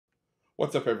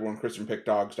What's up, everyone? Chris from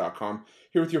Pickdawgz.com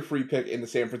here with your free pick in the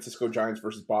San Francisco Giants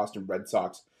versus Boston Red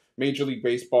Sox Major League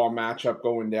Baseball matchup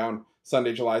going down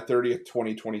Sunday, July 30th,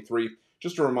 2023.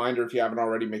 Just a reminder, if you haven't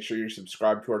already, make sure you're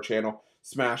subscribed to our channel.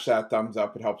 Smash that thumbs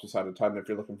up. It helps us out a ton. If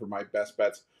you're looking for my best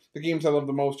bets, the games I love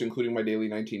the most, including my daily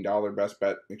 $19 best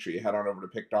bet, make sure you head on over to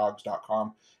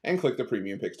Pickdawgz.com and click the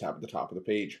Premium Picks tab at the top of the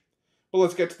page. But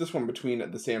let's get to this one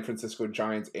between the San Francisco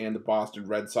Giants and the Boston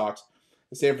Red Sox.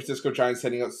 The San Francisco Giants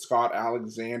sending out Scott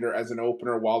Alexander as an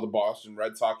opener, while the Boston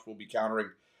Red Sox will be countering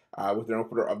with an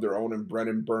opener of their own in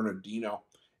Brennan Bernardino.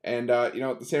 And,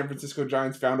 the San Francisco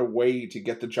Giants found a way to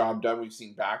get the job done. We've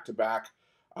seen back-to-back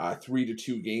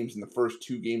 3-2 games in the first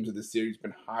two games of the series.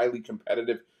 Been highly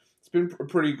competitive. It's been a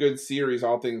pretty good series,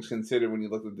 all things considered. When you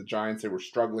look at the Giants, they were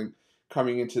struggling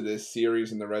coming into this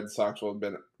series, and the Red Sox will have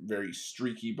been very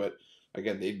streaky. But,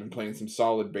 again, they've been playing some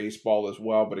solid baseball as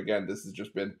well. But, again, this has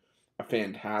just been a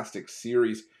fantastic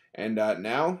series. And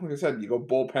now, like I said, you go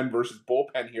bullpen versus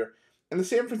bullpen here. And the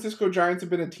San Francisco Giants have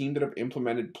been a team that have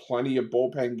implemented plenty of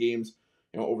bullpen games,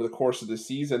 over the course of the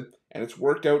season, and it's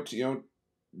worked out, to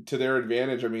their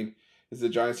advantage. I mean, it's the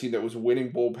Giants team that was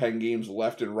winning bullpen games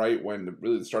left and right when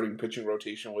really the starting pitching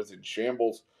rotation was in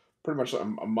shambles pretty much a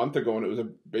month ago, and it was a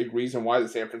big reason why the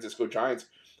San Francisco Giants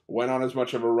went on as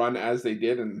much of a run as they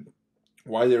did and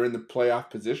why they're in the playoff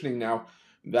positioning now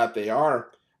that they are.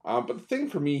 But the thing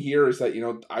for me here is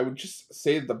that, I would just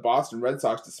say that the Boston Red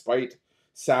Sox, despite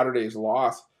Saturday's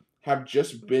loss, have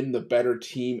just been the better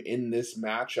team in this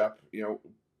matchup,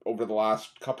 over the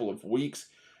last couple of weeks.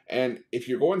 And if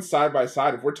you're going side by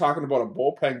side, if we're talking about a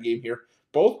bullpen game here,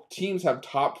 both teams have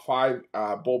top five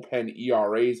bullpen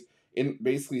ERAs in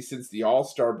basically since the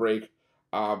All-Star break.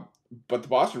 But the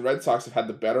Boston Red Sox have had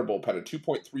the better bullpen, a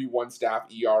 2.31 staff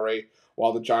ERA,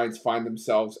 while the Giants find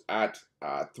themselves at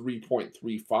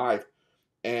 3.35.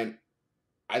 And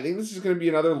I think this is going to be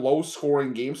another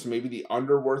low-scoring game, so maybe the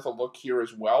under worth a look here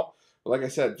as well. But like I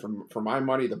said, for my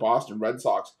money, the Boston Red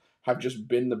Sox have just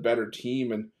been the better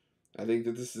team, and I think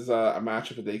that this is a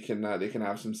matchup that they can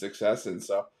have some success in.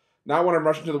 So, not when I'm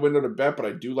rushing to the window to bet, but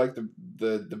I do like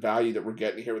the value that we're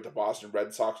getting here with the Boston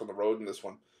Red Sox on the road in this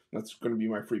one. That's going to be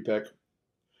my free pick.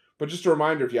 But just a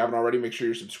reminder, if you haven't already, make sure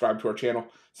you're subscribed to our channel.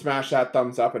 Smash that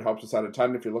thumbs up. It helps us out a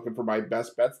ton. If you're looking for my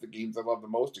best bets, the games I love the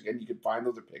most, again, you can find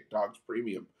those at Pick Dawgz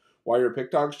Premium. While you're at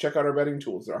Pick Dawgz, check out our betting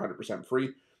tools. They're 100%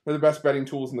 free. They're the best betting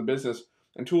tools in the business,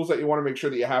 and tools that you want to make sure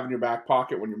that you have in your back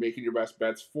pocket when you're making your best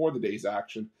bets for the day's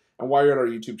action. And while you're at our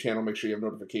YouTube channel, make sure you have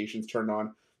notifications turned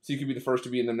on so you can be the first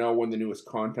to be in the know when the newest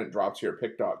content drops here at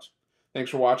Pick Dawgz. Thanks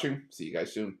for watching. See you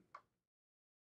guys soon.